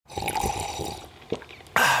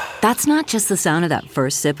That's not just the sound of that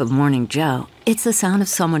first sip of Morning Joe. It's the sound of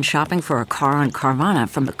someone shopping for a car on Carvana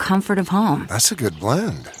from the comfort of home. That's a good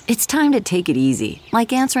blend. It's time to take it easy,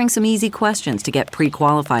 like answering some easy questions to get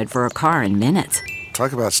pre-qualified for a car in minutes.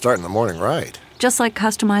 Talk about starting the morning right. Just like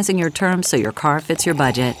customizing your terms so your car fits your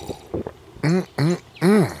budget.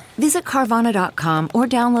 Visit Carvana.com or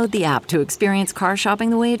download the app to experience car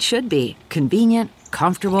shopping the way it should be. Convenient,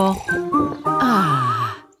 comfortable.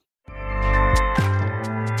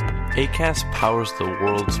 Acast powers the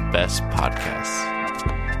world's best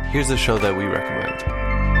podcasts. Here's a show that we recommend.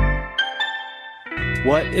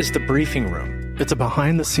 What is The Briefing Room? It's a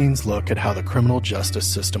behind-the-scenes look at how the criminal justice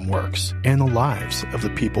system works and the lives of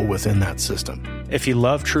the people within that system. If you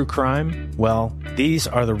love true crime, well, these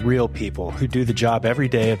are the real people who do the job every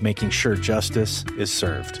day of making sure justice is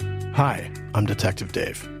served. Hi, I'm Detective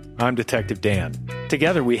Dave. I'm Detective Dan.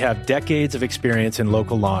 Together, we have decades of experience in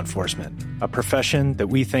local law enforcement, a profession that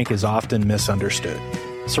we think is often misunderstood.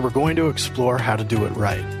 So we're going to explore how to do it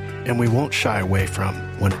right, and we won't shy away from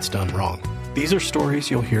when it's done wrong. These are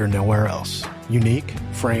stories you'll hear nowhere else. Unique,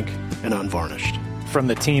 frank, and unvarnished. From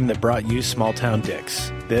the team that brought you Small Town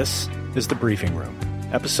Dicks, this is The Briefing Room.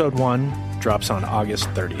 Episode 1 drops on August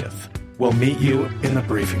 30th. We'll meet you in the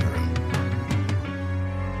briefing room.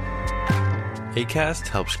 Acast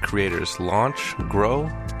helps creators launch, grow,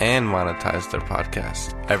 and monetize their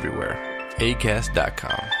podcasts everywhere.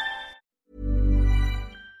 Acast.com.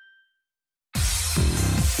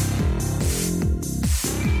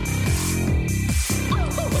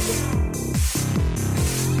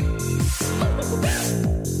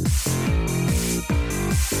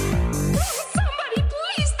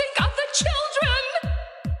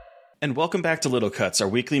 And welcome back to Little Cuts, our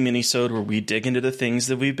weekly minisode where we dig into the things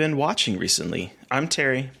that we've been watching recently. I'm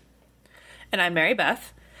Terry. And I'm Mary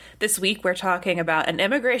Beth. This week we're talking about An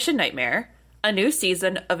Immigration Nightmare, a new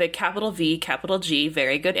season of a capital V, capital G,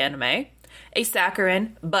 very good anime, a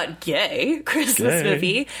saccharine but gay Christmas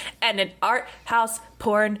movie, and an art house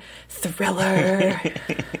porn thriller.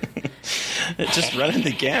 Just running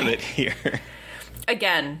the gamut here.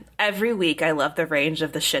 Again, every week I love the range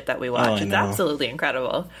of the shit that we watch. It's absolutely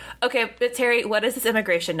incredible. Okay, but Terry, what is this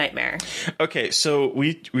Immigration Nightmare? Okay, so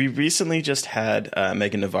we recently just had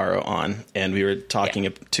Megan Navarro on, and we were talking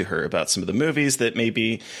to her about some of the movies that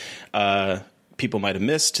maybe people might have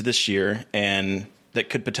missed this year and that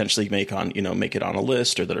could potentially make it on a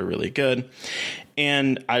list or that are really good.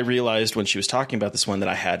 And I realized when she was talking about this one that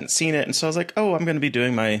I hadn't seen it, and so I was like, oh, I'm going to be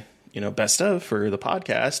doing my best of for the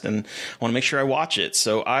podcast, and I want to make sure I watch it.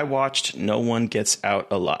 So I watched No One Gets Out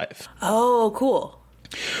Alive. Oh, cool.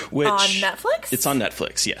 Which, on Netflix? It's on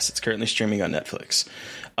Netflix, yes. It's currently streaming on Netflix.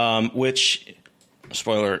 Which,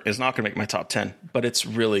 spoiler, is not going to make my top 10, but it's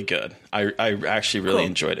really good. I actually really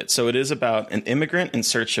enjoyed it. So it is about an immigrant in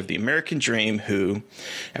search of the American dream who,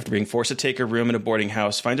 after being forced to take a room in a boarding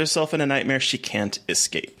house, finds herself in a nightmare she can't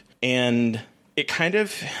escape. And it kind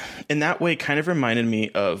of, in that way, kind of reminded me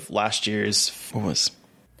of last year's, what was?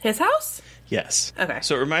 His House? Yes. Okay.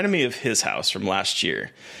 So it reminded me of His House from last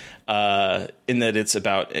year, in that it's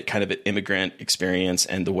about kind of an immigrant experience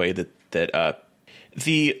and the way that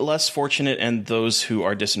the less fortunate and those who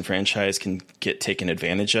are disenfranchised can get taken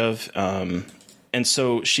advantage of. And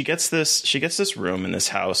so she gets this room in this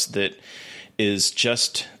house that is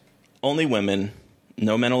just only women,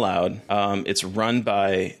 no men allowed. It's run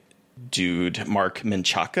by dude Mark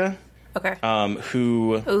Menchaca. Okay.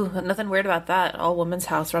 Who? Ooh, nothing weird about that. All woman's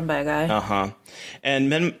house run by a guy. And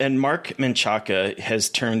Mark Menchaca has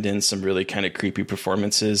turned in some really kind of creepy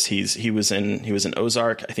performances. He was in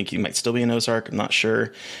Ozark. I think he might still be in Ozark. I'm not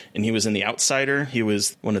sure. And he was in The Outsider. He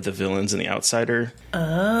was one of the villains in The Outsider.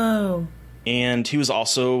 Oh. And he was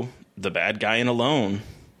also the bad guy in Alone.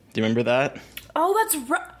 Do you remember that? Oh, that's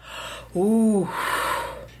right. Ooh.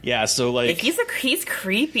 Yeah, so like he's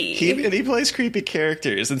creepy. He plays creepy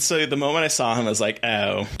characters, and so the moment I saw him, I was like,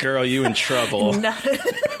 "Oh, girl, you in trouble."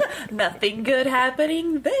 Nothing good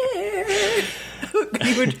happening there.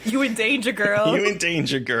 You in danger, girl. You in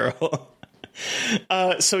danger, girl.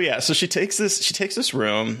 So she takes this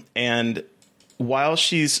room, and while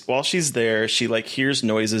she's there, she like hears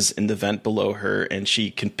noises in the vent below her, and she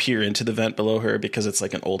can peer into the vent below her because it's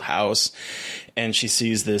like an old house, and she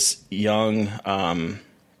sees this young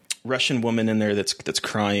Russian woman in there that's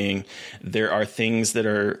crying. There are things that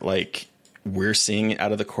are like we're seeing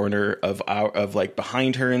out of the corner of like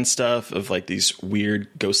behind her and stuff, of like these weird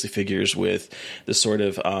ghostly figures with the sort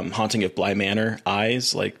of Haunting of Bly Manor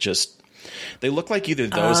eyes. Like just they look like either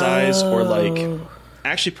those eyes or like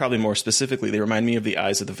actually probably more specifically they remind me of the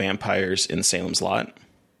eyes of the vampires in Salem's Lot.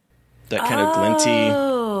 That kind of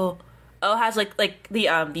glinty. Oh, it has like the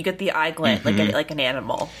you get the eye glint like an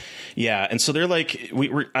animal. Yeah, and so they're like,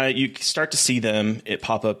 you start to see them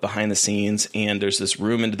pop up behind the scenes, and there's this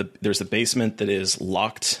room there's a basement that is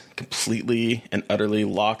locked, completely and utterly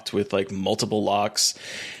locked with like multiple locks,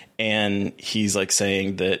 and he's like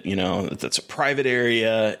saying that, you know, that's a private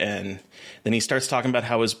area, and then he starts talking about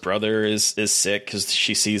how his brother is sick because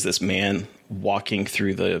she sees this man walking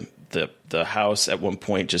through the house at one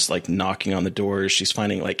point, just like knocking on the doors. She's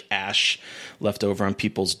finding like ash left over on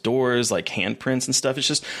people's doors, like handprints and stuff. It's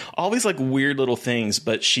just all these like weird little things,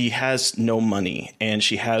 but she has no money and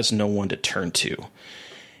she has no one to turn to.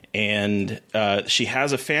 And she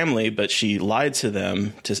has a family, but she lied to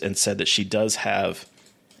them and said that she does have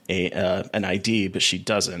an ID, but she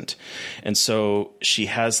doesn't. And so she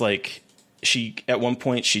has like, at one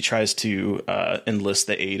point she tries to enlist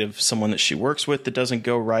the aid of someone that she works with that doesn't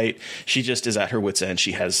go right. She just is at her wit's end.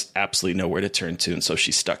 She has absolutely nowhere to turn to, and so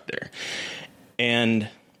she's stuck there. And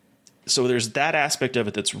so there's that aspect of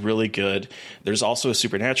it that's really good. There's also a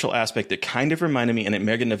supernatural aspect that kind of reminded me, and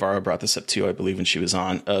Megan Navarro brought this up too, I believe, when she was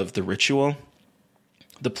on, of The Ritual.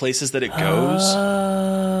 The places that it goes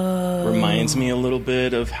reminds me a little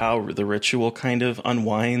bit of how The Ritual kind of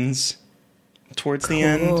unwinds towards the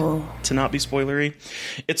end, to not be spoilery.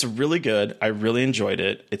 It's really good. I really enjoyed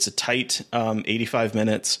it. It's a tight 85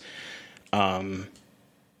 minutes. And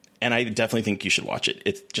I definitely think you should watch it.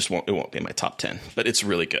 It won't be in my top 10, but it's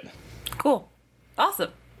really good. Cool.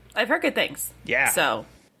 Awesome. I've heard good things. Yeah. So.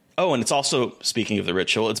 Oh, and it's also, speaking of The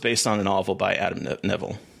Ritual, it's based on a novel by Adam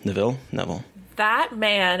Neville. That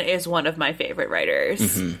man is one of my favorite writers.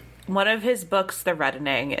 Mm-hmm. One of his books, The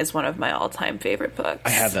Reddening, is one of my all-time favorite books.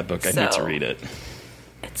 I have that book. I need to read it.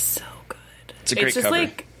 It's so good. It's a great cover.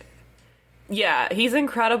 Like, yeah, he's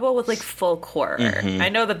incredible with like folk horror. Mm-hmm. I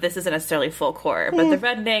know that this isn't necessarily folk horror, but The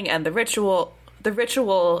Reddening and The Ritual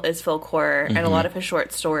is folk horror, and a lot of his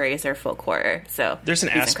short stories are folk horror. So there's an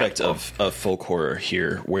aspect of folk horror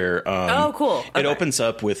here where cool. It opens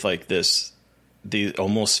up with like the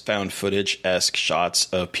almost found footage-esque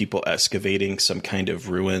shots of people excavating some kind of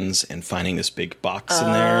ruins and finding this big box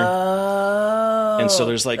in there. And so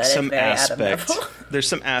there's like some aspect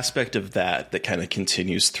of that kind of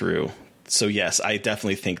continues through. So yes, I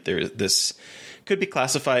definitely think this could be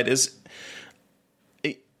classified as,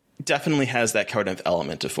 it definitely has that kind of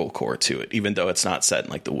element of folk horror to it, even though it's not set in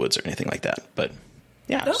like the woods or anything like that. But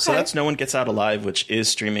yeah, okay. So that's No One Gets Out Alive, which is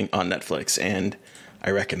streaming on Netflix, and I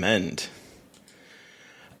recommend.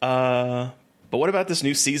 But what about this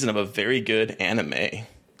new season of a very good anime?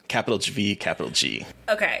 Capital V, capital G.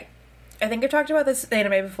 Okay. I think I've talked about this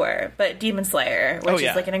anime before, but Demon Slayer, which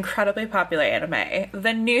is like an incredibly popular anime.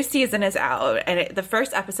 The new season is out, and the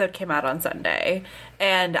first episode came out on Sunday,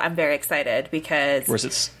 and I'm very excited because... Where's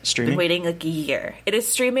it streaming? I've been waiting like a year. It is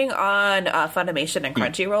streaming on Funimation and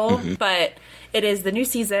Crunchyroll, but it is the new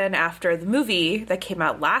season after the movie that came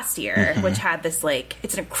out last year, which had this like...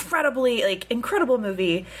 It's an incredible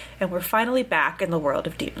movie, and we're finally back in the world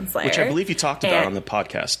of Demon Slayer. Which I believe you talked about on the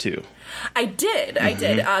podcast, too. I did.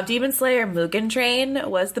 Demon Slayer Mugen Train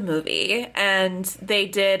was the movie, and they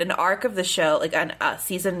did an arc of the show, like a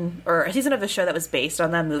season of the show that was based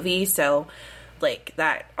on that movie. So, like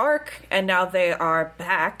that arc, and now they are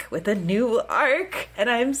back with a new arc, and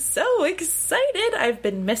I'm so excited. I've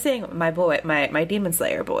been missing my Demon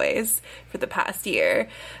Slayer boys for the past year,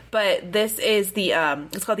 but this is the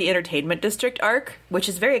it's called the Entertainment District arc, which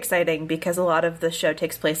is very exciting because a lot of the show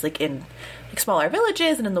takes place like in like smaller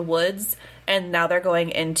villages and in the woods, and now they're going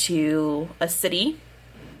into a city.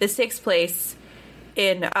 This takes place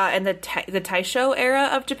in the Taisho era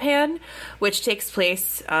of Japan, which takes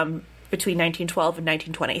place between 1912 and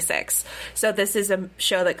 1926. So this is a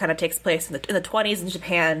show that kind of takes place in the 20s in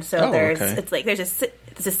Japan. So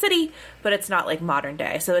it's a city, but it's not like modern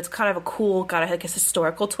day. So it's kind of a cool, got like a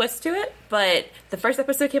historical twist to it. But the first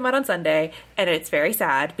episode came out on Sunday, and it's very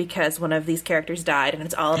sad because one of these characters died, and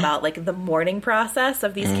it's all about like the mourning process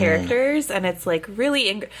of these characters. And it's like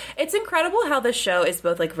really, it's incredible how this show is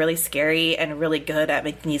both like really scary and really good at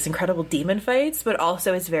making these incredible demon fights, but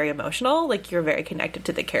also is very emotional. Like you're very connected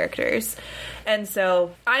to the characters. And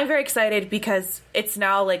so I'm very excited because it's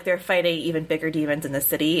now like they're fighting even bigger demons in the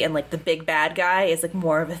city, and like the big bad guy is like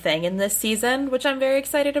more of a thing in this season, which I'm very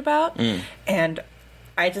excited about. And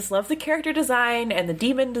I just love the character design and the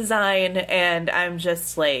demon design, and I'm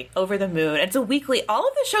just like over the moon. It's a weekly, all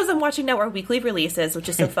of the shows I'm watching now are weekly releases, which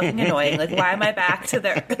is so fucking annoying. Like, why am I back to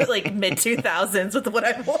the like mid 2000s with what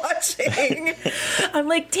I'm watching? I'm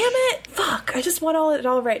like, damn it, fuck, I just want it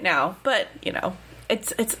all right now. But you know,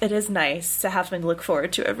 it is nice to have something to look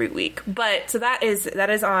forward to every week. But so that is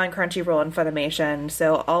on Crunchyroll and Funimation.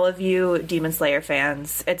 So all of you Demon Slayer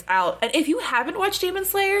fans, it's out. And if you haven't watched Demon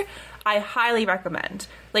Slayer, I highly recommend.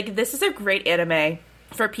 Like, this is a great anime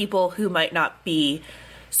for people who might not be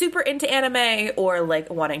super into anime or like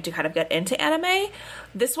wanting to kind of get into anime.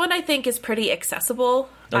 This one I think is pretty accessible.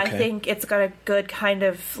 Okay. I think it's got a good kind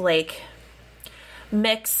of like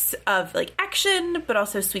mix of like action but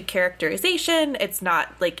also sweet characterization. It's not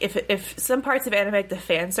like if some parts of anime like the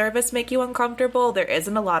fan service make you uncomfortable, there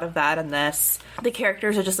isn't a lot of that in this. The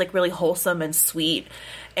characters are just like really wholesome and sweet,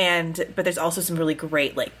 but there's also some really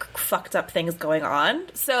great like fucked up things going on.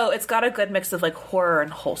 So it's got a good mix of like horror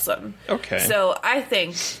and wholesome. Okay. So I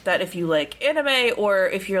think that if you like anime or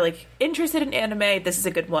if you're like interested in anime, this is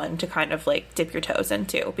a good one to kind of like dip your toes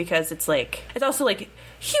into, because it's also like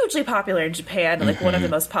hugely popular in Japan, like one of the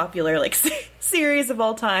most popular like series of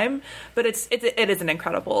all time. But it is an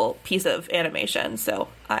incredible piece of animation, so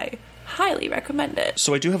I highly recommend it.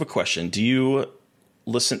 So I do have a question. Do you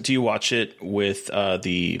watch it with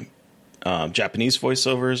the Japanese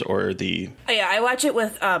voiceovers or the? Oh, yeah, I watch it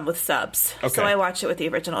with subs. Okay. So I watch it with the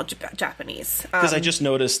original Japanese. Because I just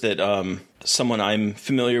noticed that someone I'm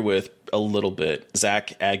familiar with a little bit,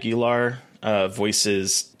 Zach Aguilar,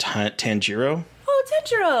 voices Tanjiro. Oh,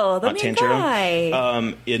 Tanjiro, the main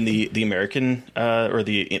guy. In the American or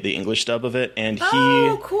the English dub of it, and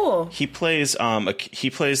cool. He plays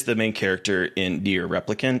the main character in Nier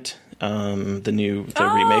Replicant. The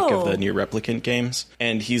remake of the Nier Replicant games,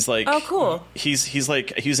 and he's like, oh, cool. He's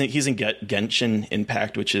in Genshin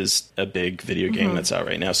Impact, which is a big video game that's out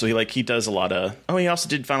right now. So he does a lot of. Oh, he also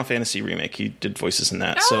did Final Fantasy remake. He did voices in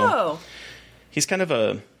that. Oh. So he's kind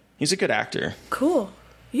of he's a good actor. Cool.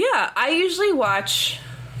 Yeah, I usually watch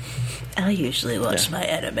my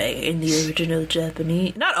anime in the original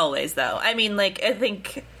Japanese. Not always, though. I mean, I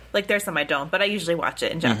think. There's some I don't, but I usually watch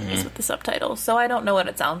it in Japanese with the subtitles, so I don't know what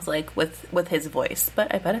it sounds like with his voice,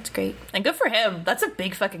 but I bet it's great. And good for him. That's a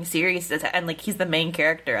big fucking series, and, he's the main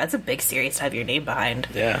character. That's a big series to have your name behind.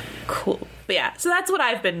 Yeah. Cool. But yeah, so that's what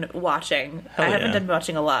I've been watching. I haven't been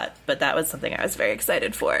watching a lot, but that was something I was very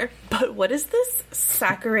excited for. But what is this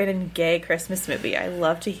saccharine and gay Christmas movie? I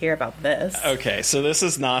love to hear about this. Okay, so this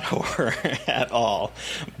is not horror at all,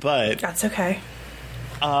 but... That's okay.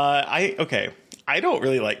 I don't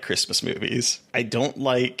really like Christmas movies. I don't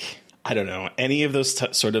like, any of those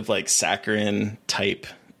sort of saccharine type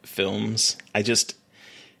films.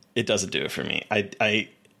 It doesn't do it for me.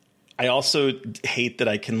 I also hate that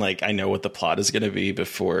I know what the plot is going to be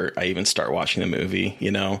before I even start watching the movie,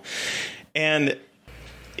 And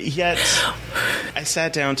yet I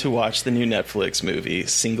sat down to watch the new Netflix movie,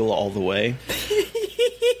 Single All the Way.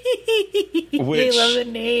 I love the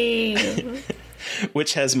name.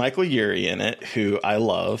 Which has Michael Urie in it, who I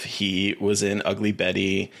love. He was in Ugly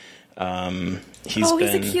Betty. He's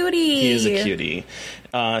a cutie. He is a cutie.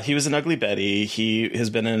 He was in Ugly Betty. He has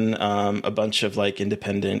been in a bunch of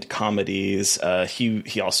independent comedies.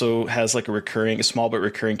 He also has a small but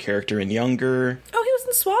recurring character in Younger. Oh, he was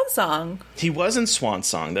in Swan Song. He was in Swan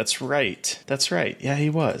Song. That's right. Yeah, he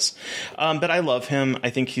was. But I love him. I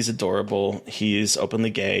think he's adorable. He's openly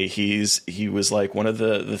gay. He was one of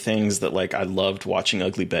the things that I loved watching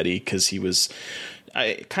Ugly Betty, because he was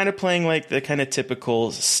kind of playing the kind of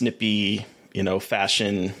typical snippy,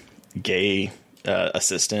 fashion gay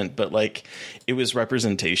assistant, but it was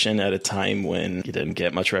representation at a time when you didn't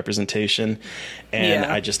get much representation, and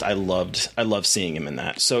I loved seeing him in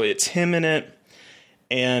that. So it's him in it,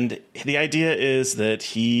 and the idea is that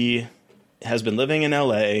he has been living in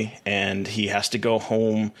LA and he has to go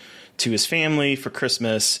home to his family for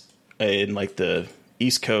Christmas in the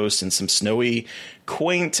East Coast, in some snowy,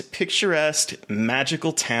 quaint, picturesque,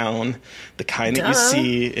 magical town, the kind that you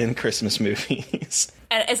see in Christmas movies.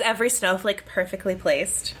 And is every snowflake perfectly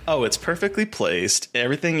placed? Oh, it's perfectly placed.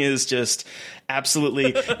 Everything is just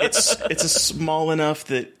absolutely... It's a small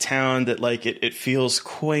enough town that it feels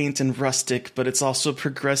quaint and rustic, but it's also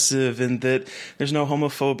progressive, and that there's no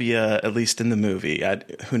homophobia, at least in the movie.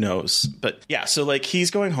 Who knows? But yeah, so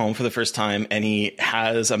he's going home for the first time, and he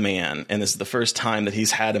has a man, and this is the first time that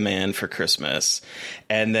he's had a man for Christmas.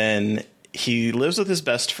 And then he lives with his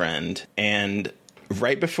best friend, and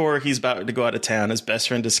right before he's about to go out of town, his best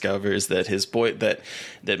friend discovers that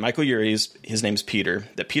that Michael Urie's, his name's Peter,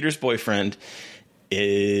 that Peter's boyfriend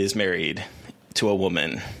is married to a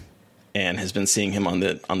woman, and has been seeing him on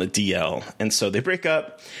the DL. And so they break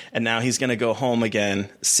up, and now he's going to go home again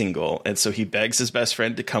single. And so he begs his best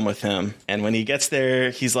friend to come with him. And when he gets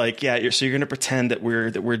there, he's like, yeah, you're going to pretend that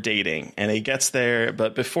we're dating. And he gets there,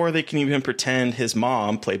 but before they can even pretend, his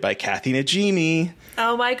mom, played by Kathy Najimy,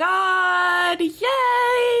 oh my God,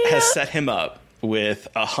 yay! has set him up with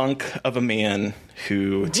a hunk of a man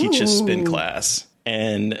who teaches spin class.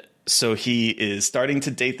 And so he is starting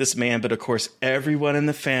to date this man, but of course everyone in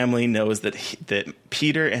the family knows that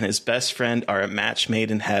Peter and his best friend are a match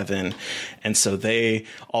made in heaven. And so they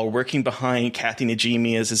are working behind Kathy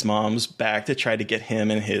Najimy as his mom's back to try to get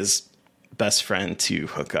him and his best friend to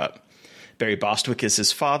hook up. Barry Bostwick is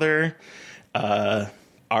his father.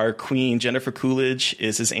 Our queen, Jennifer Coolidge,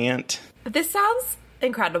 is his aunt. This sounds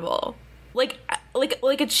incredible. Like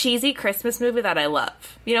a cheesy Christmas movie that I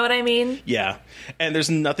love. You know what I mean? Yeah. And there's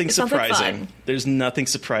nothing surprising. Like there's nothing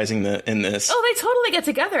surprising in this. Oh, they totally get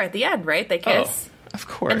together at the end, right? They kiss. Oh, of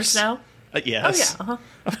course. In the snow? Yes. Oh, yeah.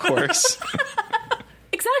 Of course.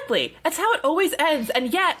 Exactly. That's how it always ends.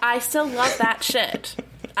 And yet, I still love that shit.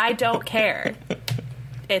 I don't care.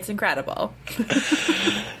 It's incredible.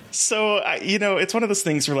 So, it's one of those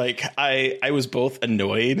things where, like, I was both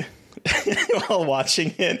annoyed while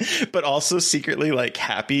watching it, but also secretly, like,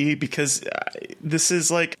 happy because this is,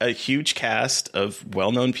 like, a huge cast of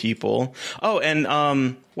well-known people. Oh,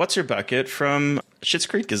 and what's her bucket from Schitt's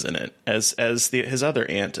Creek is in it as his other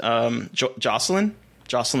aunt, Jocelyn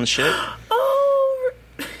Schitt. Oh,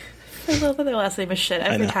 I love that their last name is Shit.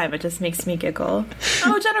 Every time it just makes me giggle.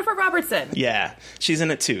 Oh, Jennifer Robertson. Yeah, she's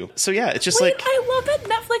in it too. So yeah, it's just I love that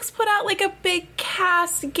Netflix put out like a big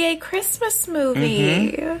cast gay Christmas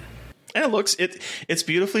movie. Mm-hmm. And it's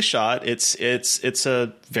beautifully shot. It's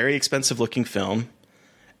a very expensive looking film,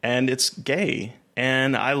 and it's gay,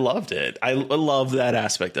 and I loved it. I love that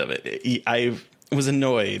aspect of it. I was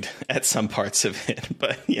annoyed at some parts of it,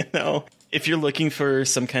 but if you're looking for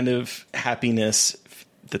some kind of happiness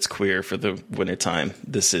that's queer for the wintertime,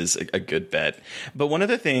 this is a good bet. But one of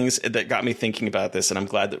the things that got me thinking about this, and I'm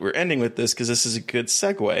glad that we're ending with this because this is a good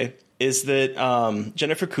segue, is that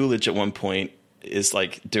Jennifer Coolidge at one point is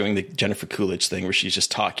like doing the Jennifer Coolidge thing where she's just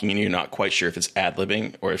talking and you're not quite sure if it's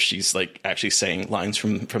ad-libbing or if she's like actually saying lines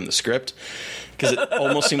from the script, because it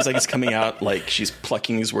almost seems like it's coming out like she's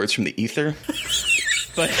plucking these words from the ether.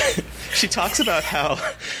 But she talks about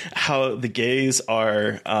how the gays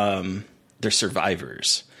are they're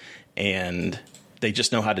survivors and they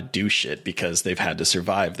just know how to do shit because they've had to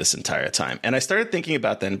survive this entire time. And I started thinking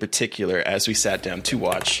about that in particular as we sat down to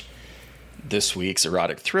watch this week's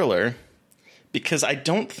erotic thriller, because I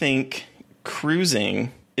don't think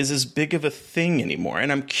cruising is as big of a thing anymore.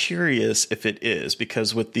 And I'm curious if it is,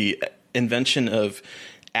 because with the invention of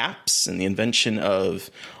apps and the invention of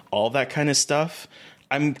all that kind of stuff,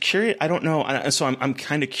 I'm curious. I don't know. So I'm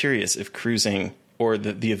kind of curious if cruising or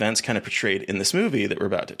the events kind of portrayed in this movie that we're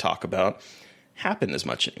about to talk about happen as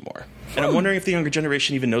much anymore. And I'm wondering if the younger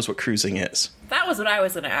generation even knows what cruising is. That was what I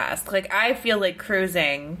was going to ask. Like, I feel like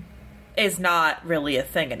cruising is not really a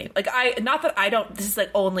thing anymore. Like, this is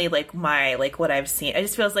like only like my, like what I've seen. It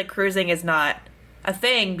just feels like cruising is not a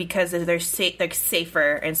thing because there's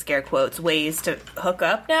safer, in scare quotes, ways to hook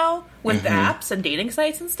up now with the apps and dating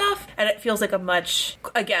sites and stuff. And it feels like a much,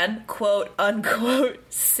 again, quote unquote,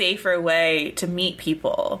 safer way to meet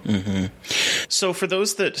people. Mm-hmm. So for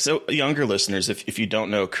those younger listeners, if you don't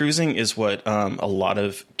know, cruising is what a lot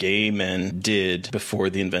of gay men did before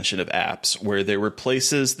the invention of apps, where there were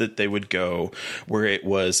places that they would go where it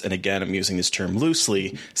was, and again, I'm using this term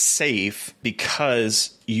loosely, safe,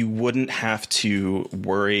 because you wouldn't have to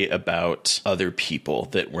worry about other people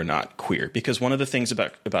that were not queer. Because one of the things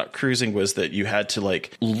about cruising was that you had to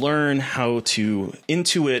like learn how to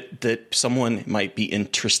intuit that someone might be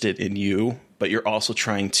interested in you, but you're also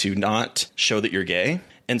trying to not show that you're gay.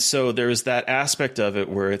 And so there's that aspect of it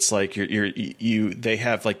where it's like they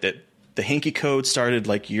have like that. The hanky code started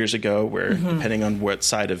like years ago where depending on what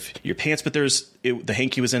side of your pants, but the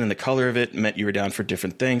hanky was in and the color of it meant you were down for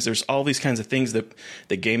different things. There's all these kinds of things that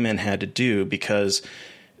the gay men had to do because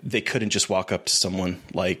they couldn't just walk up to someone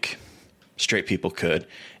like straight people could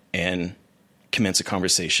and commence a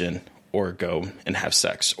conversation or go and have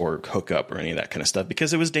sex or hook up or any of that kind of stuff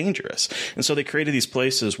because it was dangerous. And so they created these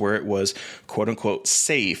places where it was quote unquote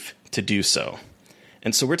safe to do so.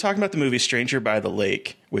 And so we're talking about the movie Stranger by the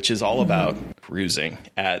Lake, which is all about cruising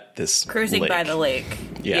at this Cruising lake. by the lake.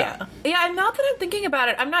 Yeah. Yeah, now that I'm thinking about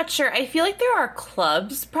it, I'm not sure. I feel like there are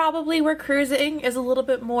clubs probably where cruising is a little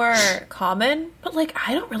bit more common, but like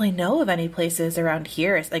I don't really know of any places around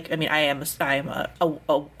here. It's like, I mean, I am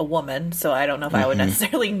a woman, so I don't know if I would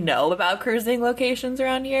necessarily know about cruising locations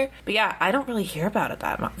around here. But yeah, I don't really hear about it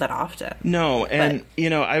that often. No, and you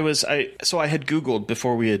know, I had Googled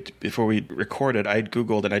before we recorded. I had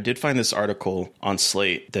Googled and I did find this article on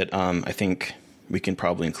Slate that I think we can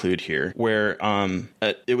probably include here, where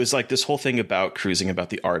it was like this whole thing about cruising, about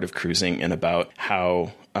the art of cruising, and about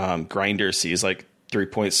how Grindr sees like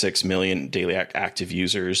 3.6 million daily active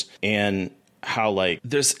users, and how like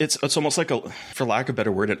it's almost like for lack of a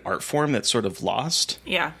better word, an art form that's sort of lost.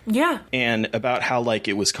 Yeah. And about how like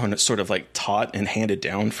it was kind of sort of like taught and handed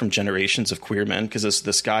down from generations of queer men, because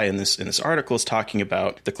this guy in this article is talking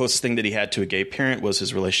about the closest thing that he had to a gay parent was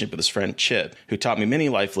his relationship with his friend Chip, who taught me many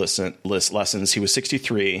life lessons. He was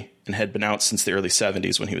 63 and had been out since the early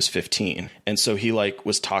 70s when he was 15. And so he like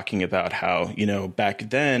was talking about how, you know,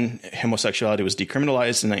 back then homosexuality was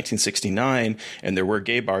decriminalized in 1969 and there were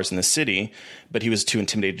gay bars in the city, but he was too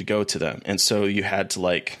intimidated to go to them. And so you had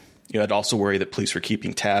to also worry that police were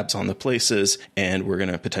keeping tabs on the places and were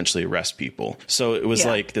going to potentially arrest people. So it was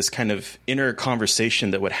like this kind of inner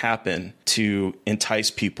conversation that would happen to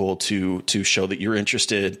entice people to show that you're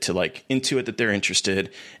interested, to like intuit that they're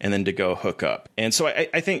interested, and then to go hook up. And so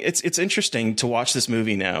I think it's interesting to watch this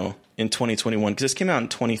movie now in 2021, because this came out in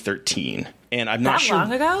 2013. And I'm not sure. That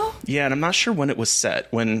long ago? Yeah, and I'm not sure when it was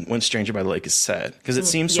set, when Stranger by the Lake is set, because it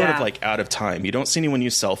seems sort of like out of time. You don't see anyone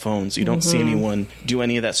use cell phones. You don't see anyone do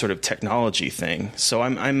any of that sort of technology thing. So I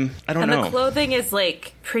don't know. And the clothing is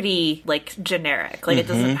like pretty like generic. Like it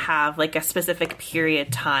doesn't have like a specific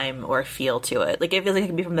period, time, or feel to it. Like it feels like it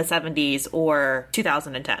can be from the 70s or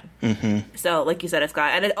 2010. So like you said, it's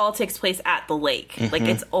got, and it all takes place at the lake. Like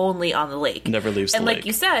it's only on the lake. Never leaves the lake. And like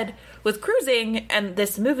you said, with cruising and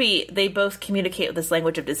this movie, they both communicate with this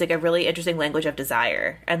language of, it's like a really interesting language of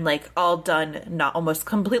desire, and like all done not almost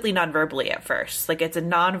completely non-verbally at first. Like it's a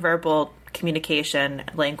non-verbal communication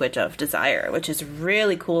language of desire, which is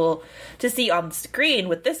really cool to see on screen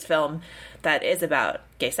with this film that is about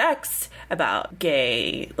gay sex, about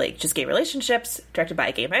gay, like just gay relationships, directed by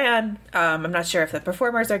a gay man. I'm not sure if the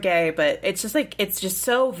performers are gay, but it's just like, it's just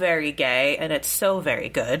so very gay and it's so very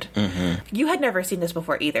good. You had never seen this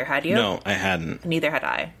before either, had you? No, I hadn't. Neither had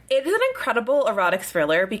I. It is an incredible erotic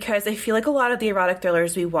thriller because I feel like a lot of the erotic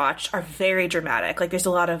thrillers we watch are very dramatic. Like there's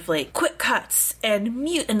a lot of like quick cuts and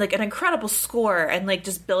mute and like an incredible score and like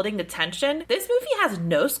just building the tension. This movie has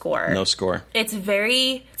no score. No score. It's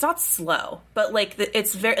not slow, but like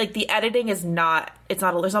it's very like the editing is not. There's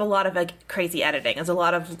not a lot of like crazy editing. There's a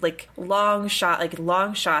lot of like long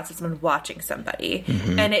shots of someone watching somebody,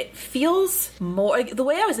 and it feels more like, the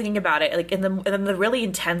way I was thinking about it, like in the really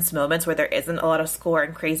intense moments where there isn't a lot of score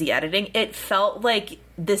and crazy editing, it felt like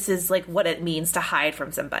this is like what it means to hide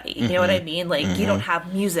from somebody. You know what I mean? Like you don't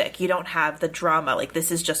have music, you don't have the drama. Like this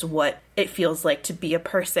is just what it feels like to be a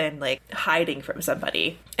person like hiding from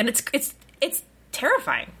somebody, and it's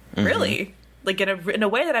terrifying, really. Like in a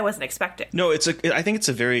way that I wasn't expecting. No, I think it's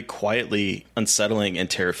a very quietly unsettling and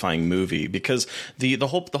terrifying movie, because the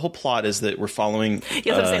whole plot is that we're following.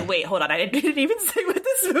 You have to say, wait, hold on, I didn't even say what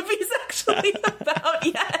this movie is actually about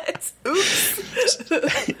yet. Oops,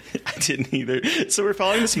 I didn't either. So we're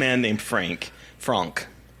following this man named Frank,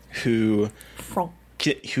 who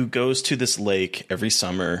goes to this lake every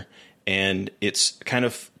summer. And it's kind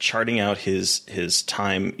of charting out his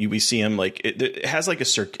time. We see him like it has like a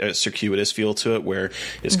circuitous feel to it, where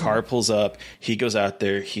his car pulls up. He goes out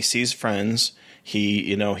there. He sees friends.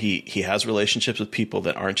 He has relationships with people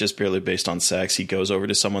that aren't just barely based on sex. He goes over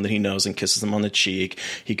to someone that he knows and kisses them on the cheek.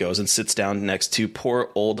 He goes and sits down next to poor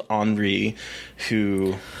old Henri,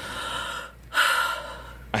 who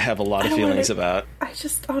I have a lot of feelings about.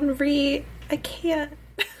 Henri, I can't.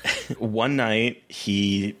 One night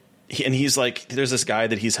he's like, there's this guy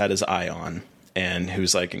that he's had his eye on, and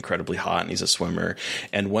who's like incredibly hot, and he's a swimmer.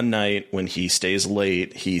 And one night when he stays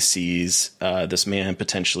late, he sees this man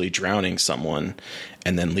potentially drowning someone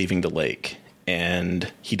and then leaving the lake, and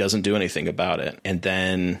he doesn't do anything about it. And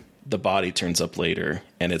then the body turns up later,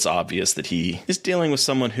 and it's obvious that he is dealing with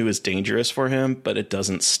someone who is dangerous for him, but it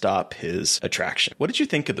doesn't stop his attraction. What did you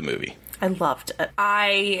think of the movie? I loved it.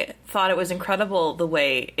 I thought it was incredible the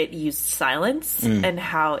way it used silence and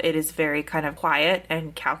how it is very kind of quiet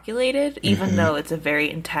and calculated, even though it's a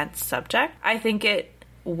very intense subject. I think it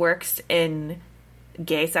works in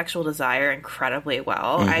gay sexual desire incredibly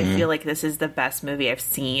well. I feel like this is the best movie I've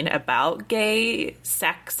seen about gay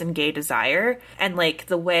sex and gay desire, and like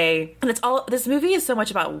the way, and this movie is so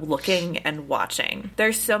much about looking and watching.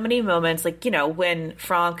 There's so many moments, like, you know, when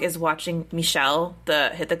Franck is watching Michel,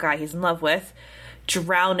 the guy he's in love with,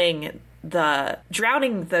 drowning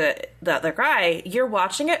the other guy, you're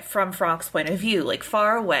watching it from Franck's point of view, like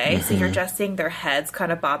far away. So you're just seeing their heads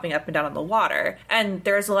kind of bobbing up and down on the water. And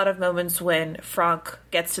there's a lot of moments when Franck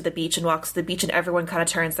gets to the beach and walks to the beach and everyone kind of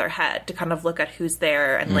turns their head to kind of look at who's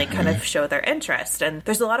there and like kind of show their interest. And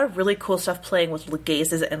there's a lot of really cool stuff playing with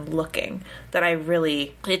gazes and looking that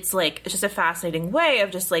it's just a fascinating way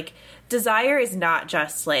of just like, desire is not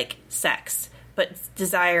just like sex. But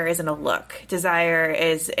desire isn't a look. Desire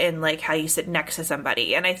is in, like, how you sit next to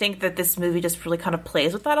somebody. And I think that this movie just really kind of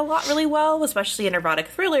plays with that a lot really well, especially in erotic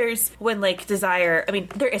thrillers, when, like, desire... I mean,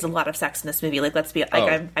 there is a lot of sex in this movie. Like, let's be...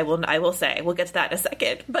 Like, I will say. We'll get to that in a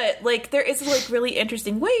second. But, like, there is, like, really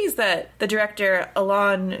interesting ways that the director,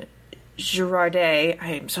 Alain Girardet,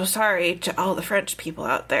 I am so sorry to all the French people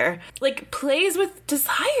out there, like, plays with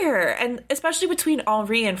desire, and especially between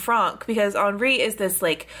Henri and Franck, because Henri is this,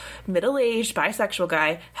 like, middle-aged bisexual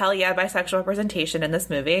guy, hell yeah, bisexual representation in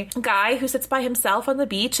this movie, guy who sits by himself on the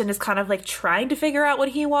beach and is kind of, like, trying to figure out what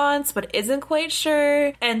he wants, but isn't quite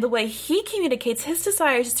sure, and the way he communicates his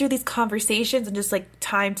desires is through these conversations and just, like,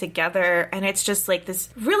 time together, and it's just, like, this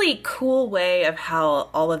really cool way of how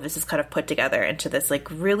all of this is kind of put together into this, like,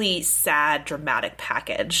 really sad, dramatic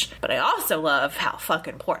package. But I also love how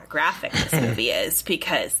fucking pornographic this movie is,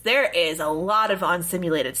 because there is a lot of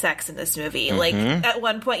unsimulated sex in this movie. Like, at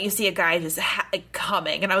one point you see a guy just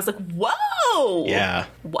coming, and I was like, whoa! Yeah.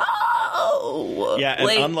 Whoa! Yeah, and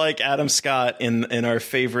like, unlike Adam Scott in our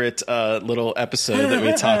favorite little episode that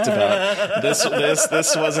we talked about, this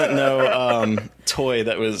wasn't no toy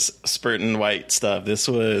that was spurting white stuff. This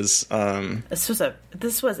was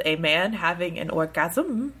a man having an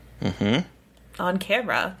orgasm. On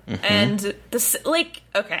camera. And this, like,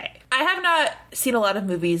 okay, I have not seen a lot of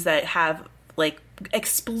movies that have, like,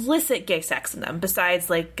 explicit gay sex in them, besides,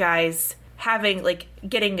 like, guys having, like,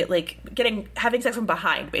 having sex from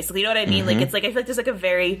behind, basically, you know what I mean? Like, it's like, I feel like there's, like, a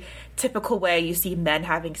very typical way you see men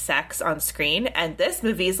having sex on screen, and this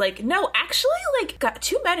movie is like, no, actually, like,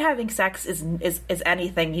 two men having sex is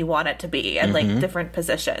anything you want it to be, and, like, different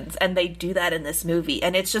positions, and they do that in this movie,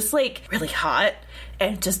 and it's just, like, really hot,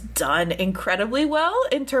 and just done incredibly well,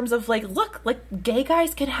 in terms of, like, look, like, gay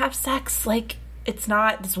guys can have sex, like, it's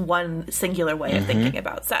not this one singular way of thinking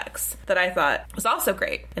about sex, that I thought was also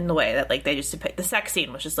great, in the way that, like, they just depict the sex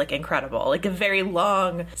scene was just, like, incredible, like, a very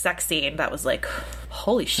long sex scene that was like,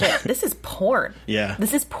 holy shit, this is porn. Yeah,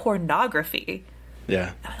 this is pornography.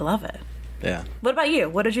 Yeah, I love it. Yeah. What about you?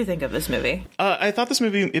 What did you think of this movie? I thought this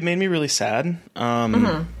movie, it made me really sad.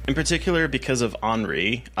 In particular because of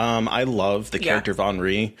Henri. I love the character of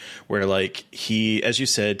Henri, where, like, he, as you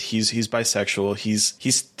said, he's bisexual.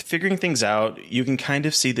 He's figuring things out. You can kind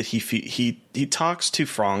of see that he talks to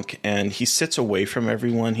Franck, and he sits away from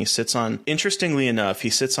everyone. He sits on, interestingly enough, he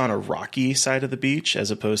sits on a rocky side of the beach, as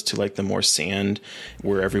opposed to, like, the more sand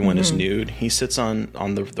where everyone is nude. He sits on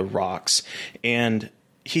the rocks, and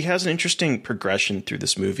he has an interesting progression through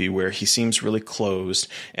this movie where he seems really closed,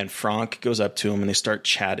 and Franck goes up to him and they start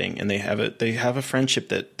chatting, and they have a friendship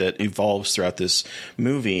that evolves throughout this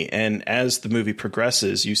movie. And as the movie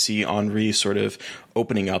progresses, you see Henri sort of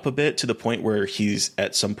opening up a bit, to the point where he's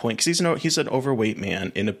at some point, because he's an overweight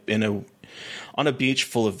man on a beach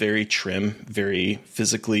full of very trim, very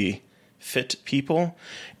physically fit people.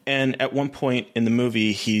 And at one point in the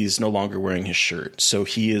movie, he's no longer wearing his shirt. So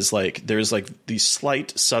he is like, there's like these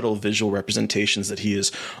slight, subtle visual representations that he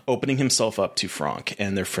is opening himself up to Franck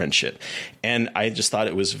and their friendship. And I just thought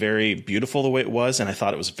it was very beautiful the way it was. And I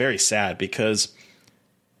thought it was very sad because,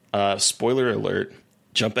 spoiler alert,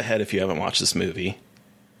 jump ahead if you haven't watched this movie.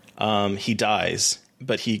 He dies,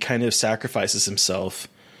 but he kind of sacrifices himself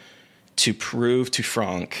to prove to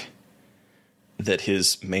Franck that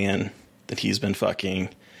his man that he's been fucking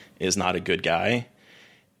is not a good guy.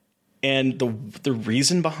 And the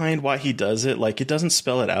reason behind why he does it, like, it doesn't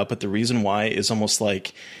spell it out, but the reason why is almost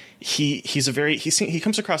like he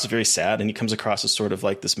comes across as very sad, and he comes across as sort of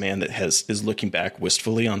like this man that is looking back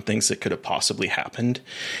wistfully on things that could have possibly happened.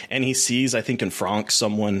 And he sees, I think, in Franck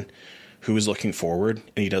someone who is looking forward,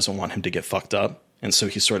 and he doesn't want him to get fucked up. And so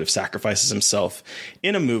he sort of sacrifices himself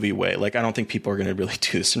in a movie way. Like, I don't think people are going to really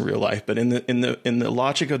do this in real life, but in the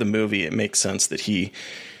logic of the movie, it makes sense that he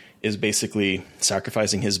is basically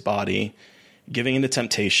sacrificing his body, giving into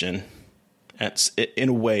temptation in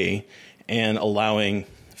a way, and allowing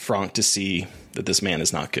Franck to see that this man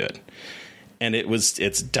is not good. And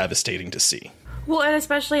it's devastating to see. Well, and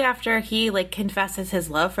especially after he, like, confesses his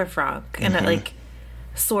love for Franck. And, like,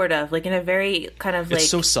 sort of, like, in a very kind of, like... It's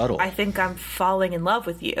so subtle. I think I'm falling in love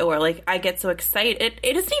with you. Or, like, I get so excited.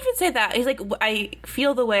 It doesn't even say that. He's like, I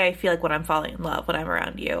feel the way I feel like when I'm falling in love, when I'm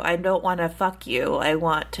around you. I don't want to fuck you. I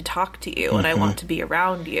want to talk to you. And I want to be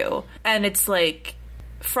around you. And it's like...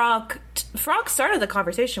 Franck started the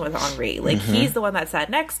conversation with Henri. Like, he's the one that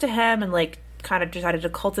sat next to him and, like, kind of decided to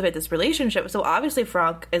cultivate this relationship. So obviously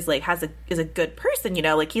Franck is like is a good person, you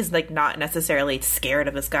know, like he's like not necessarily scared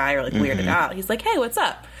of this guy or like weirded out. He's like, hey, what's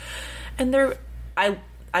up? And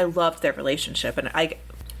I loved their relationship. And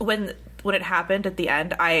when it happened at the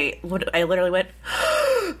end, I literally went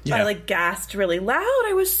I like gasped really loud.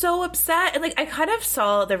 I was so upset. And like I kind of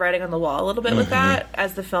saw the writing on the wall a little bit with that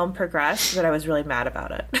as the film progressed, that I was really mad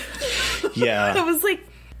about it. Yeah. I was like,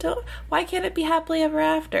 why can't it be happily ever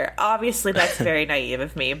after? Obviously, that's very naive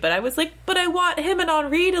of me, but I was like, but I want him and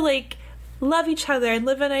Henri to, like, love each other and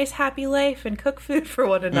live a nice, happy life and cook food for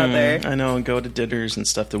one another. I know, and go to dinners and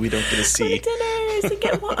stuff that we don't get to see. Go to dinners and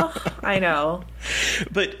get one. Oh, I know.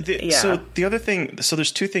 But so the other thing, so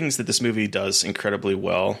there's two things that this movie does incredibly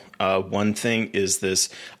well. One thing is this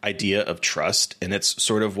idea of trust, and it's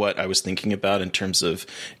sort of what I was thinking about in terms of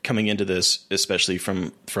coming into this, especially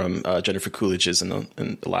from Jennifer Coolidge's in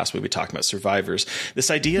the last movie talking about Survivors. This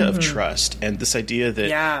idea of trust, and this idea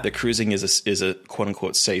that the cruising is a quote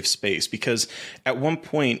unquote safe space, because at one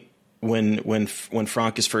point when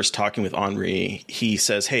Franck is first talking with Henri, he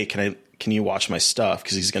says, "Hey, can you watch my stuff?"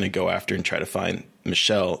 Because he's going to go after and try to find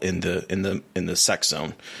Michelle in the sex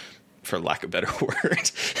zone, for lack of a better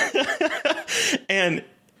word. and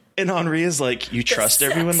Henri is like, "You trust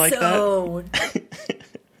everyone like that?"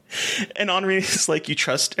 And Henri is like, "You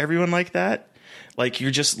trust everyone like that? Like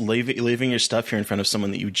you're just leaving your stuff here in front of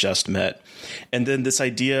someone that you just met." And then this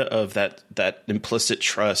idea of that implicit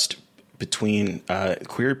trust between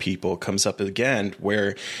queer people comes up again,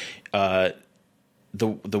 where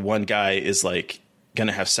the one guy is like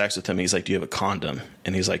gonna have sex with him. He's like, "Do you have a condom?"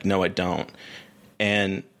 And he's like, "No, I don't."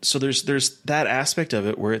 And so there's that aspect of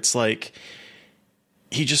it where it's like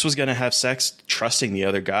he just was gonna have sex, trusting the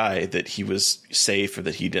other guy that he was safe or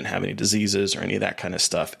that he didn't have any diseases or any of that kind of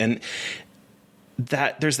stuff. And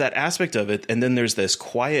that there's that aspect of it. And then there's this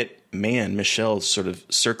quiet man, Michelle, sort of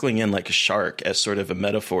circling in like a shark as sort of a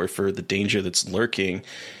metaphor for the danger that's lurking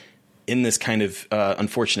in this kind of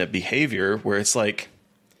unfortunate behavior, where it's like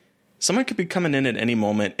someone could be coming in at any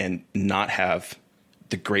moment and not have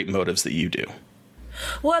the great motives that you do.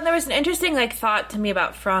 Well, and there was an interesting like thought to me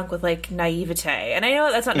about Franck with like naivete, and I know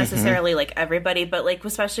that's not necessarily like everybody, but like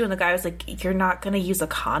especially when the guy was like, "You're not going to use a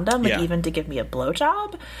condom, like even to give me a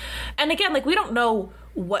blowjob," and again, like we don't know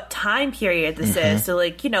what time period this is, so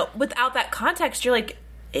like, you know, without that context, you're like,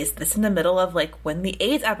 is this in the middle of like when the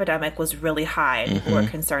AIDS epidemic was really high and people were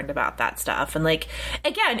concerned about that stuff? And like,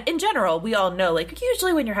 again, in general, we all know like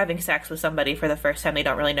usually when you're having sex with somebody for the first time, they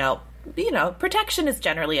don't really know, you know, protection is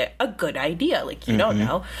generally a good idea. Like you don't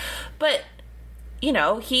know, but you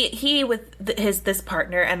know, he with this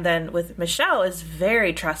partner and then with Michelle is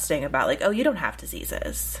very trusting about like, oh, you don't have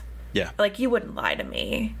diseases. Yeah. Like you wouldn't lie to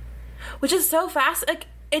me, which is so fast. Like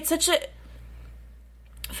it's such a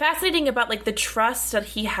fascinating about like the trust that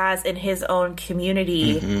he has in his own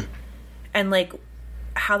community and like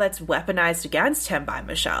how that's weaponized against him by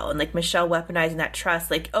Michelle, and like Michelle weaponizing that trust,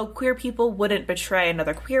 like, oh, queer people wouldn't betray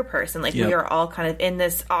another queer person, like we are all kind of in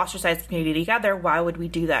this ostracized community together, why would we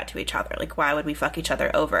do that to each other, like why would we fuck each other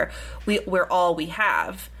over, we're all we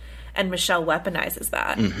have, and Michelle weaponizes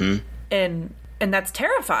that and that's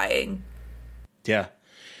terrifying.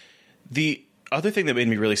 The other thing that made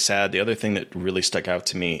me really sad, the other thing that really stuck out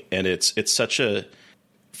to me, and it's such a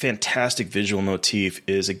fantastic visual motif,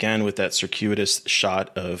 is again with that circuitous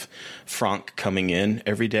shot of Franck coming in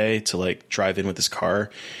every day to like drive in with his car.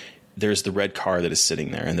 There's the red car that is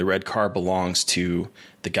sitting there, and the red car belongs to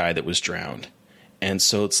the guy that was drowned. And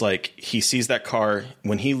so it's like he sees that car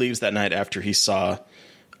when he leaves that night after he saw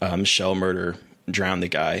Michelle drown the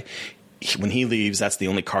guy. When he leaves, that's the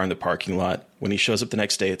only car in the parking lot. When he shows up the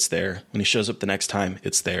next day, it's there. When he shows up the next time,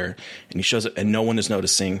 it's there. And he shows up and no one is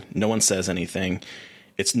noticing. No one says anything.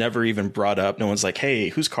 It's never even brought up. No one's like, "Hey,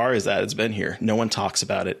 whose car is that? It's been here." No one talks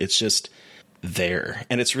about it. It's just there.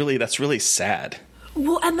 And that's really sad.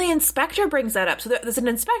 Well, and the inspector brings that up. So there's an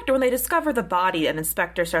inspector, when they discover the body, an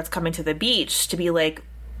inspector starts coming to the beach to be like,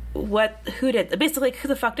 who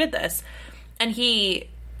the fuck did this? And he,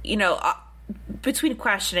 you know, between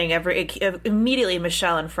questioning immediately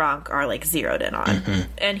Michelle and Franck are like zeroed in on.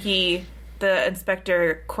 And the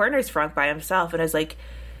inspector corners Franck by himself and is like,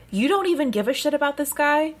 you don't even give a shit about this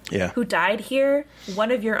guy who died here,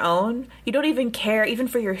 one of your own. You don't even care, even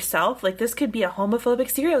for yourself. Like, this could be a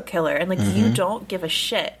homophobic serial killer, and, like, you don't give a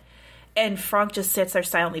shit. And Franck just sits there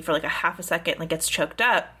silently for, like, a half a second, like, gets choked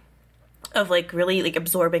up of, like, really, like,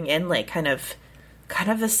 absorbing in, like, kind of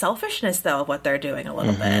the selfishness, though, of what they're doing a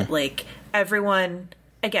little bit. Like, everyone...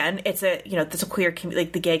 Again, it's a, you know, there's a queer,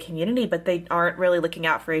 like, the gay community, but they aren't really looking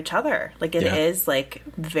out for each other. Like, it is, like,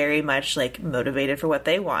 very much, like, motivated for what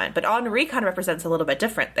they want. But Henri kind of represents a little bit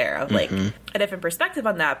different there, of, like, a different perspective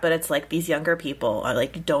on that. But it's, like, these younger people are,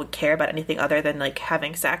 like, don't care about anything other than, like,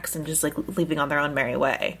 having sex and just, like, leaving on their own merry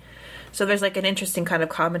way. So there's, like, an interesting kind of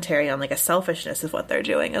commentary on, like, a selfishness of what they're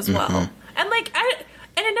doing as well. And, like,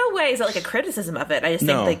 and in no way is it, like, a criticism of it. I just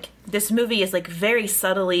think, like, this movie is, like, very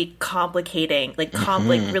subtly complicating, like,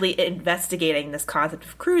 like, really investigating this concept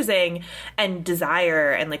of cruising and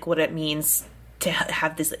desire and, like, what it means to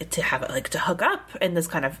have like, to hook up in this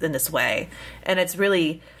kind of, in this way. And it's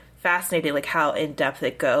really fascinating, like, how in-depth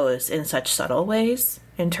it goes in such subtle ways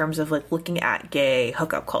in terms of, like, looking at gay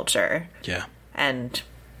hookup culture. Yeah. And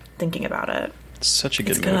thinking about it. Such a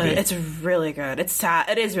good movie. It's really good. It's sad.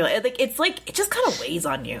 It is really, like, it's like, it just kind of weighs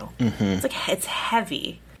on you. It's like, it's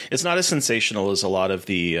heavy. It's not as sensational as a lot of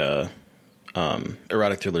the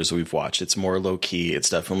erotic thrillers we've watched. It's more low key. It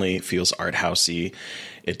definitely feels art housey.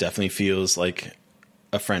 It definitely feels like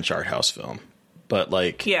a French art house film. But,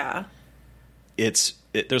 like, there's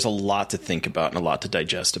a lot to think about and a lot to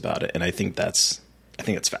digest about it. And I think that's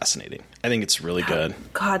fascinating. I think it's really good.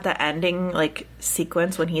 God, the ending, like,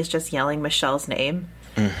 sequence when he's just yelling Michelle's name.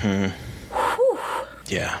 Whew.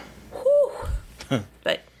 Yeah. Whew.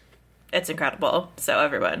 But it's incredible. So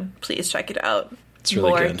everyone, please check it out. It's really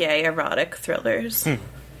more good. Gay erotic thrillers.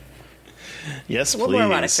 Yes, well, please. More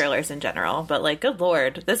erotic thrillers in general, but, like, good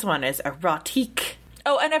lord, this one is erotique.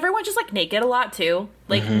 Oh, and everyone just, like, naked a lot too.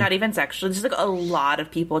 Like, not even sexually, just, like, a lot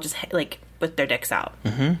of people just, like, with their dicks out.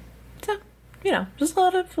 So, you know, just a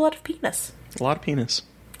lot of penis. A lot of penis.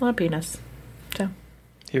 A lot of penis. So.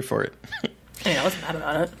 Here for it. I mean, I wasn't mad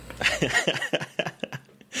about it.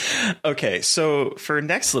 Okay, so for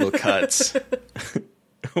next little cuts,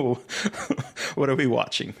 what are we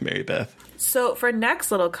watching, Mary Beth? So for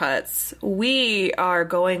next little cuts, we are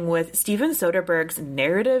going with Steven Soderbergh's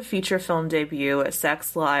narrative feature film debut,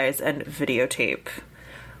 Sex, Lies, and Videotape,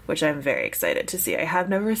 which I'm very excited to see. I have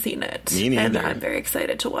never seen it. Me neither. And I'm very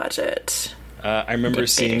excited to watch it. I remember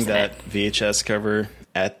seeing that VHS cover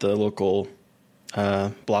at the local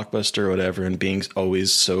Blockbuster or whatever and being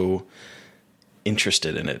always so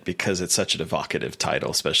interested in it because it's such an evocative title,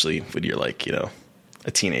 especially when you're, like, you know,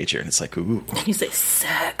 a teenager and it's like, ooh. And you say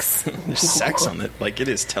sex. There's sex on it. Like, it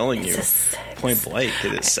is telling you point blank,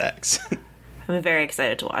 it is sex. I'm very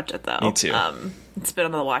excited to watch it, though. Me too. It's been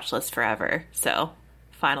on the watch list forever, so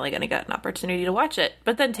finally going to get an opportunity to watch it.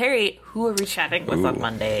 But then, Terry, who are we chatting with on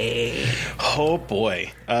Monday? Oh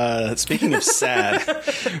boy! Speaking of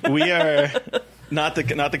sad, we are not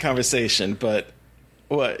the conversation, but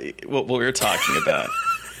what we're talking about.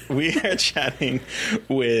 We are chatting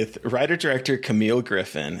with writer-director Camille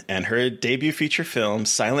Griffin, and her debut feature film,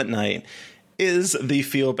 Silent Night, is the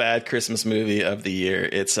feel-bad Christmas movie of the year.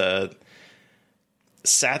 It's a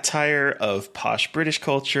satire of posh British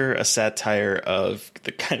culture, a satire of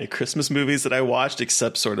the kind of Christmas movies that I watched,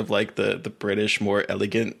 except sort of like the British, more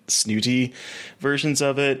elegant, snooty versions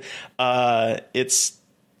of it. It's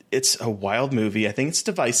a wild movie. I think it's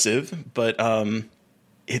divisive, but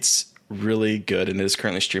it's really good, and it is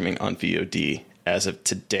currently streaming on VOD as of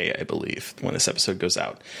today, I believe, when this episode goes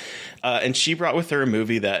out. And she brought with her a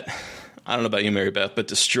movie that, I don't know about you, Mary Beth, but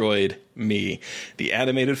destroyed me. The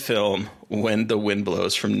animated film When the Wind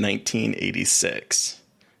Blows from 1986.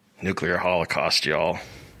 Nuclear Holocaust, y'all.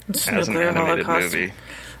 It's as an animated movie.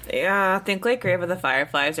 Yeah, think like Grave of the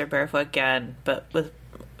Fireflies or Barefoot Gen, but with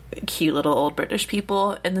cute little old British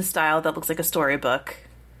people in the style that looks like a storybook.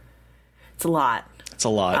 It's a lot. It's a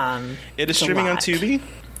lot. It is streaming on Tubi.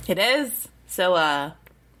 It is. So,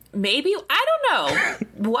 maybe, I don't know.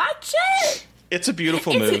 Watch it. It's a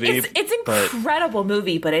beautiful movie. It's incredible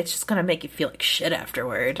movie, but it's just gonna make you feel like shit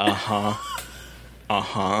afterward. Like,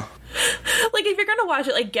 if you're gonna watch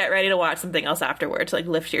it, like, get ready to watch something else afterward to, like,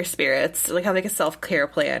 lift your spirits. Like, have, like, a self-care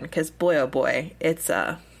plan, because boy, oh boy, it's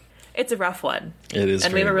a rough one. It is.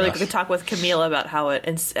 And we have a really good talk with Camille about how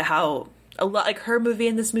a lot, like, her movie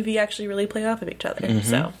and this movie actually really play off of each other.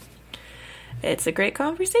 So it's a great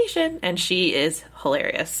conversation, and she is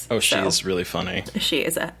hilarious. Oh, she is really funny. She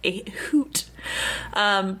is a hoot.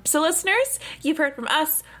 So listeners, you've heard from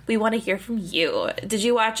us. We want to hear from you. Did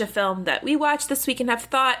you watch a film that we watched this week and have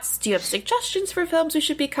thoughts? Do you have suggestions for films we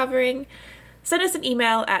should be covering? Send us an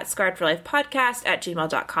email at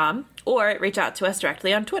scarredforlifepodcast@gmail.com or reach out to us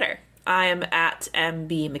directly on Twitter. I'm at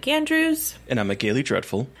MB McAndrews. And I'm McGailey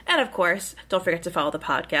Dreadful. And of course, don't forget to follow the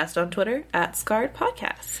podcast on Twitter at Scarred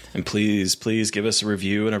Podcast. And please give us a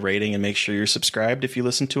review and a rating and make sure you're subscribed if you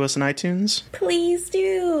listen to us on iTunes. Please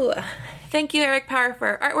do. Thank you, Eric Power,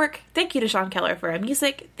 for our artwork. Thank you to Sean Keller for our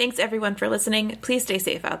music. Thanks, everyone, for listening. Please stay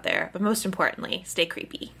safe out there. But most importantly, stay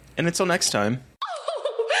creepy. And until next time.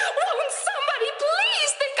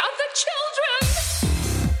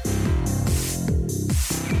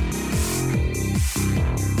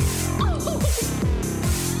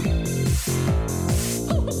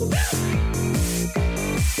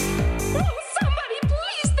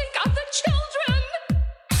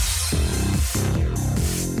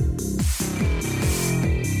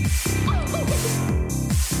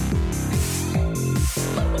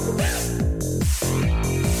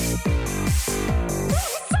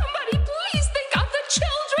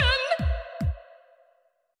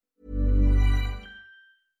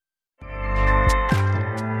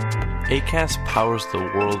 Acast powers the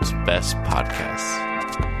world's best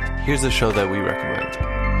podcasts. Here's a show that we recommend.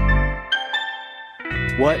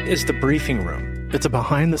 What is The Briefing Room? It's a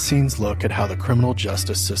behind-the-scenes look at how the criminal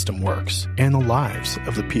justice system works and the lives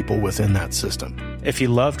of the people within that system. If you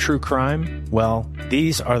love true crime, well,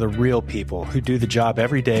 these are the real people who do the job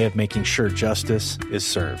every day of making sure justice is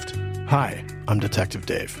served. Hi, I'm Detective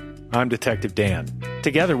Dave. I'm Detective Dan.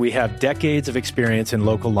 Together, we have decades of experience in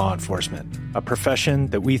local law enforcement, a profession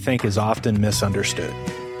that we think is often misunderstood.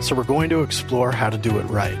 So we're going to explore how to do it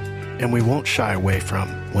right, and we won't shy away from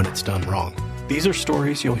when it's done wrong. These are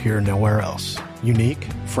stories you'll hear nowhere else. Unique,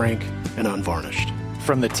 frank, and unvarnished.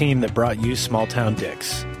 From the team that brought you Small Town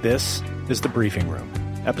Dicks, this is The Briefing Room.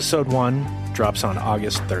 Episode 1 drops on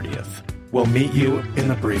August 30th. We'll meet you in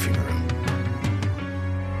the briefing room.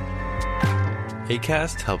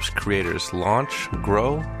 Acast helps creators launch,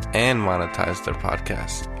 grow, and monetize their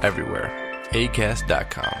podcasts everywhere.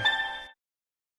 Acast.com.